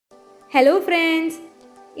Hello friends!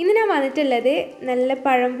 ഇന്ന് ഞാൻ വന്നിട്ടുള്ളത് നല്ല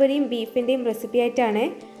പഴംപൊരിയും ബീഫിന്റെയും റെസിപ്പി ആയിട്ടാണ്.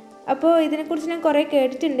 അപ്പോൾ ഇതിനെക്കുറിച്ച് ഞാൻ കുറേ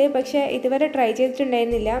കേട്ടിട്ടുണ്ട്, പക്ഷേ ഇതുവരെ ട്രൈ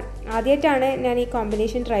ചെയ്തിട്ടുണ്ടായിരുന്നില്ല. ആദ്യമായിട്ടാണ് ഞാൻ ഈ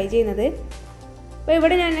കോമ്പിനേഷൻ ട്രൈ ചെയ്യുന്നത്. അപ്പോൾ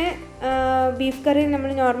ഇവിടെ ഞാൻ ബീഫ് കറി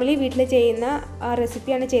നമ്മൾ നോർമലി വീട്ടിൽ ചെയ്യുന്ന ആ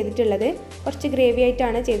റെസിപ്പിയാണ് ചെയ്തിട്ടുള്ളത്. കുറച്ച് ഗ്രേവി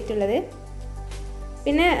ആയിട്ടാണ് ചെയ്തിട്ടുള്ളത്.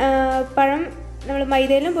 പിന്നെ പഴം നമ്മൾ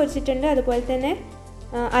മൈദയിലും പൊരിച്ചിട്ടുണ്ട്, അതുപോലെ തന്നെ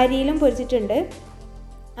അരിയിലും പൊരിച്ചിട്ടുണ്ട്.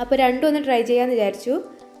 അപ്പോൾ രണ്ടും ഒന്ന് ട്രൈ ചെയ്യാമെന്ന് വിചാരിച്ചു.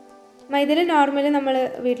 മൈദയിൽ നോർമലി നമ്മൾ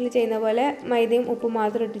വീട്ടിൽ ചെയ്യുന്ന പോലെ മൈദയും ഉപ്പും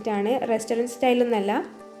മാത്രം ഇട്ടിട്ടാണ്, റെസ്റ്റോറൻറ്റ് സ്റ്റൈലൊന്നല്ല.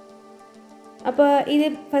 അപ്പോൾ ഇത്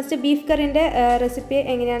ഫസ്റ്റ് ബീഫ് കറിൻ്റെ റെസിപ്പി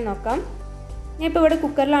എങ്ങനെയാണെന്ന് നോക്കാം. ഞാൻ ഇപ്പോൾ ഇവിടെ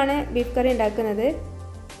കുക്കറിലാണ് ബീഫ് കറി ഉണ്ടാക്കുന്നത്.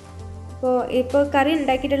 ഇപ്പോൾ കറി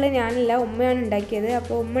ഉണ്ടാക്കിയിട്ടുള്ളത് ഞാനല്ല, ഉമ്മയാണ് ഉണ്ടാക്കിയത്.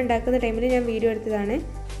 അപ്പോൾ ഉമ്മ ഉണ്ടാക്കുന്ന ടൈമിൽ ഞാൻ വീഡിയോ എടുത്തതാണ്.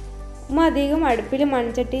 ഉമ്മ അധികം അടുപ്പിൽ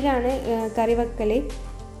മൺചട്ടിയിലാണ് കറി വെക്കൽ.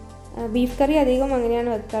 ബീഫ് കറി അധികം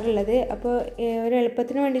അങ്ങനെയാണ് വെക്കാറുള്ളത്. അപ്പോൾ ഒരു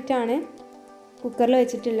എളുപ്പത്തിന് വേണ്ടിയിട്ടാണ് കുക്കറിൽ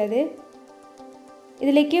വെച്ചിട്ടുള്ളത്.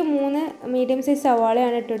 ഇതിലേക്ക് 3 മീഡിയം സൈസ്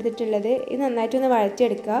സവാളയാണ് ഇട്ടെടുത്തിട്ടുള്ളത്. ഇത് നന്നായിട്ടൊന്ന്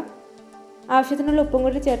വഴറ്റിയെടുക്കുക. ആവശ്യത്തിനുള്ള ഉപ്പും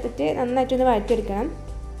കൂടി ചേർത്തിട്ട് നന്നായിട്ടൊന്ന് വഴറ്റിയെടുക്കണം.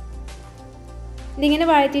 ഇതിങ്ങനെ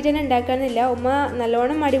വഴറ്റിയിട്ട് തന്നെ ഉണ്ടാക്കാനില്ല. ഉമ്മ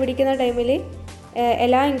നല്ലോണം മടി പിടിക്കുന്ന ടൈമിൽ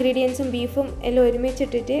എല്ലാ ഇൻഗ്രീഡിയൻസും ബീഫും എല്ലാം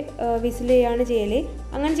ഒരുമിച്ചിട്ടിട്ട് വിസിൽ ചെയ്യുകയാണ് ചെയ്യൽ.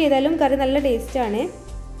 അങ്ങനെ ചെയ്താലും കറി നല്ല ടേസ്റ്റാണ്.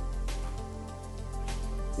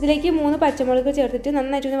 ഇതിലേക്ക് 3 പച്ചമുളക് ചേർത്തിട്ട്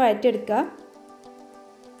നന്നായിട്ടൊന്ന് വഴറ്റിയെടുക്കുക.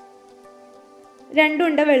 2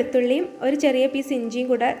 ഉണ്ട വെളുത്തുള്ളിയും ഒരു ചെറിയ പീസ് ഇഞ്ചിയും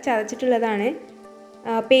കൂടെ ചതച്ചിട്ടുള്ളതാണ്.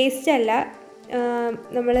 പേസ്റ്റ് അല്ല,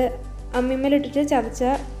 നമ്മൾ അമ്മിമ്മലിട്ടിട്ട് ചതച്ച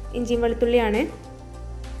ഇഞ്ചിയും വെളുത്തുള്ളിയാണ്.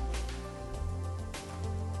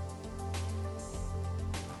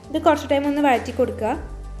 ഇത് കുറച്ച് ടൈം ഒന്ന് വഴറ്റി കൊടുക്കുക.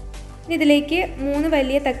 ഇതിലേക്ക് 3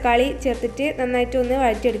 വലിയ തക്കാളി ചേർത്തിട്ട് നന്നായിട്ടൊന്ന്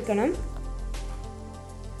വഴറ്റിയെടുക്കണം.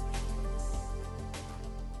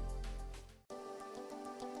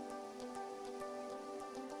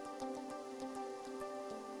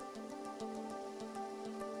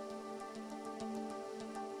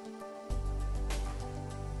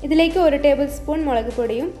 ഇതിലേക്ക് 1 ടേബിൾ സ്പൂൺ മുളക്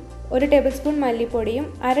പൊടിയും 1 ടേബിൾ സ്പൂൺ മല്ലിപ്പൊടിയും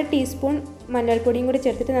 1/2 ടീസ്പൂൺ മഞ്ഞൾപ്പൊടിയും കൂടി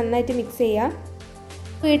ചേർത്തിട്ട് നന്നായിട്ട് മിക്സ് ചെയ്യുക.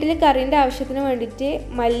 വീട്ടിൽ കറീൻ്റെ ആവശ്യത്തിന് വേണ്ടിയിട്ട്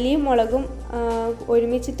മല്ലിയും മുളകും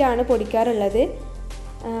ഒരുമിച്ചിട്ടാണ് പൊടിക്കാറുള്ളത്.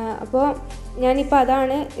 അപ്പോൾ ഞാനിപ്പോൾ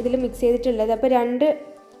അതാണ് ഇതിൽ മിക്സ് ചെയ്തിട്ടുള്ളത്. അപ്പോൾ 2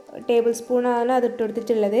 ടേബിൾ സ്പൂണാണ് അത്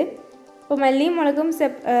ഇട്ടെടുത്തിട്ടുള്ളത്. അപ്പോൾ മല്ലിയും മുളകും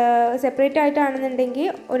സെപ്പറേറ്റ് ആയിട്ടാണെന്നുണ്ടെങ്കിൽ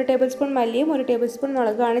 1 ടേബിൾ സ്പൂൺ മല്ലിയും 1 ടേബിൾ സ്പൂൺ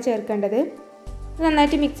മുളകുമാണ് ചേർക്കേണ്ടത്.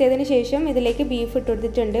 നന്നായിട്ട് മിക്സ് ചെയ്തതിന് ശേഷം ഇതിലേക്ക് ബീഫ് ഇട്ട്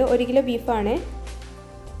കൊടുത്തിട്ടുണ്ട്. 1 കിലോ ബീഫാണ്.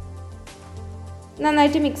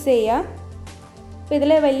 നന്നായിട്ട് മിക്സ് ചെയ്യുക. അപ്പോൾ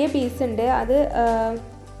ഇതിൽ വലിയ പീസ് ഉണ്ട്, അത്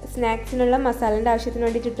സ്നാക്സിനുള്ള മസാലേൻ്റെ ആവശ്യത്തിന്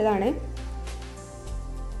വേണ്ടിയിട്ട് ഇട്ടതാണ്.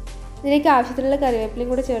 ഇതിലേക്ക് ആവശ്യത്തിനുള്ള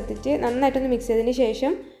കറിവേപ്പിലയും കൂടെ ചേർത്തിട്ട് നന്നായിട്ടൊന്ന് മിക്സ് ചെയ്തതിന്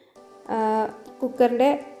ശേഷം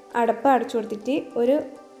കുക്കറിൻ്റെ അടപ്പ് അടച്ചു കൊടുത്തിട്ട് ഒരു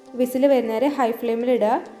വിസിൽ വരുന്നവരെ ഹൈ ഫ്ലെയിമിൽ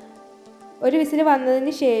ഇടുക. ഒരു വിസിൽ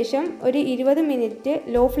വന്നതിന് ശേഷം ഒരു 20 മിനിറ്റ്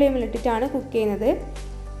ലോ ഫ്ലെയിമിലിട്ടിട്ടാണ് കുക്ക് ചെയ്യുന്നത്.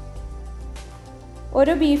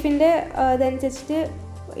 ഓരോ ബീഫിൻ്റെ അതനുസരിച്ചിട്ട്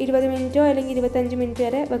 20 മിനിറ്റോ അല്ലെങ്കിൽ 25 മിനിറ്റ്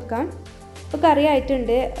വരെ വെക്കാം. ഇപ്പോൾ കറി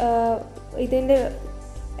ആയിട്ടുണ്ട്. ഇതിൻ്റെ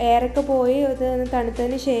എയറൊക്കെ പോയി ഇത്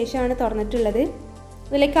തണുത്തതിന് ശേഷമാണ് തുറന്നിട്ടുള്ളത്.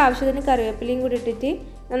 ഇതിലേക്ക് ആവശ്യത്തിന് കറിവേപ്പിലയും കൂടി ഇട്ടിട്ട്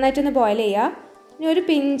നന്നായിട്ടൊന്ന് ബോയിൽ ചെയ്യുക. ഇനി ഒരു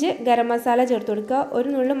പിഞ്ച് ഗരം മസാല ചേർത്ത് കൊടുക്കുക. ഒരു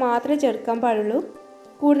നുള്ളു മാത്രമേ ചേർക്കാൻ പാടുള്ളൂ,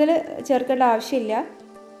 കൂടുതൽ ചേർക്കേണ്ട ആവശ്യമില്ല.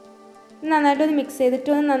 നന്നായിട്ടൊന്ന് മിക്സ് ചെയ്തിട്ട്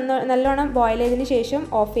ഒന്ന് നല്ലോണം ബോയിൽ ചെയ്തതിന് ശേഷം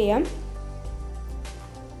ഓഫ് ചെയ്യാം.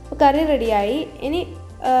 അപ്പോൾ കറി റെഡിയായി. ഇനി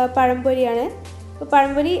പഴംപൊരിയാണ്. അപ്പോൾ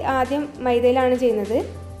പഴംപൊരി ആദ്യം മൈദയിലാണ് ചെയ്യുന്നത്.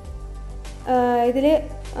 ഇതിൽ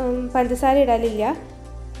പഞ്ചസാര ഇടാനില്ല.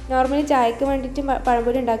 നോർമലി ചായക്ക് വേണ്ടിയിട്ട്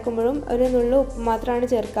പഴംപൊരി ഉണ്ടാക്കുമ്പോഴും ഒരു നുള്ളു ഉപ്പ് മാത്രമാണ്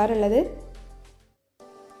ചേർക്കാറുള്ളത്.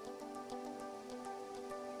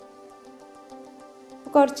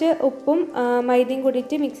 കുറച്ച് ഉപ്പും മൈദയും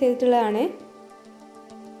കൂടിയിട്ട് മിക്സ് ചെയ്തിട്ടുള്ളതാണ്.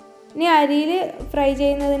 ഇനി അരിയിൽ ഫ്രൈ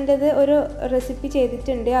ചെയ്യുന്നതിൻ്റെത് ഒരു റെസിപ്പി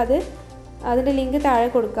ചെയ്തിട്ടുണ്ട്. അതിൻ്റെ ലിങ്ക് താഴെ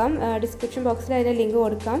കൊടുക്കാം, ഡിസ്ക്രിപ്ഷൻ ബോക്സിൽ അതിൻ്റെ ലിങ്ക്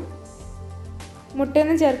കൊടുക്കാം.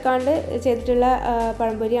 മുട്ടയൊന്നും ചേർക്കാണ്ട് ചെയ്തിട്ടുള്ള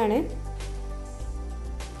പഴംപൊരിയാണ്.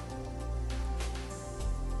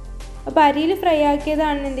 അപ്പോൾ അരിയിൽ ഫ്രൈ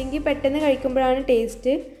ആക്കിയതാണെന്നുണ്ടെങ്കിൽ പെട്ടെന്ന് കഴിക്കുമ്പോഴാണ്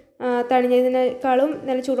ടേസ്റ്റ്. തണിഞ്ഞതിനേക്കാളും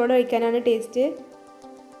നല്ല ചൂടോടെ കഴിക്കാനാണ് ടേസ്റ്റ്.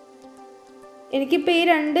 എനിക്കിപ്പോൾ ഈ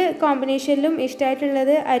 2 കോമ്പിനേഷനിലും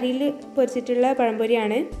ഇഷ്ടമായിട്ടുള്ളത് അരിയിൽ പൊരിച്ചിട്ടുള്ള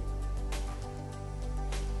പഴംപൊരിയാണ്.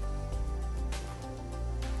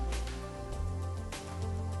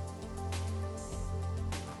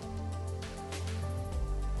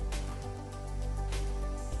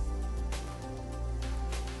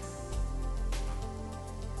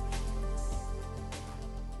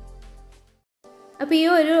 അപ്പോൾ ഈ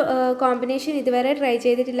ഒരു കോമ്പിനേഷൻ ഇതുവരെ ട്രൈ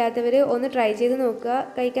ചെയ്തിട്ടില്ലാത്തവർ ഒന്ന് ട്രൈ ചെയ്ത് നോക്കുക.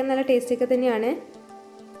 കഴിക്കാൻ നല്ല ടേസ്റ്റൊക്കെ തന്നെയാണ്.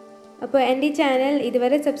 അപ്പോൾ എൻ്റെ ഈ ചാനൽ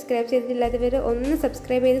ഇതുവരെ സബ്സ്ക്രൈബ് ചെയ്തിട്ടില്ലാത്തവർ ഒന്ന്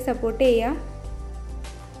സബ്സ്ക്രൈബ് ചെയ്ത് സപ്പോർട്ട് ചെയ്യുക.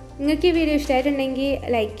 നിങ്ങൾക്ക് ഈ വീഡിയോ ഇഷ്ടമായിട്ടുണ്ടെങ്കിൽ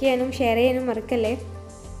ലൈക്ക് ചെയ്യാനും ഷെയർ ചെയ്യാനും മറക്കല്ലേ.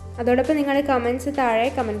 അതോടൊപ്പം നിങ്ങളുടെ കമൻറ്റ്സ് താഴെ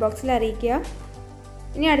കമൻറ്റ് ബോക്സിൽ അറിയിക്കുക.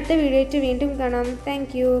 ഇനി അടുത്ത വീഡിയോ ആയിട്ട് വീണ്ടും കാണാം.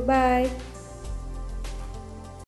 Thank you. ബൈ.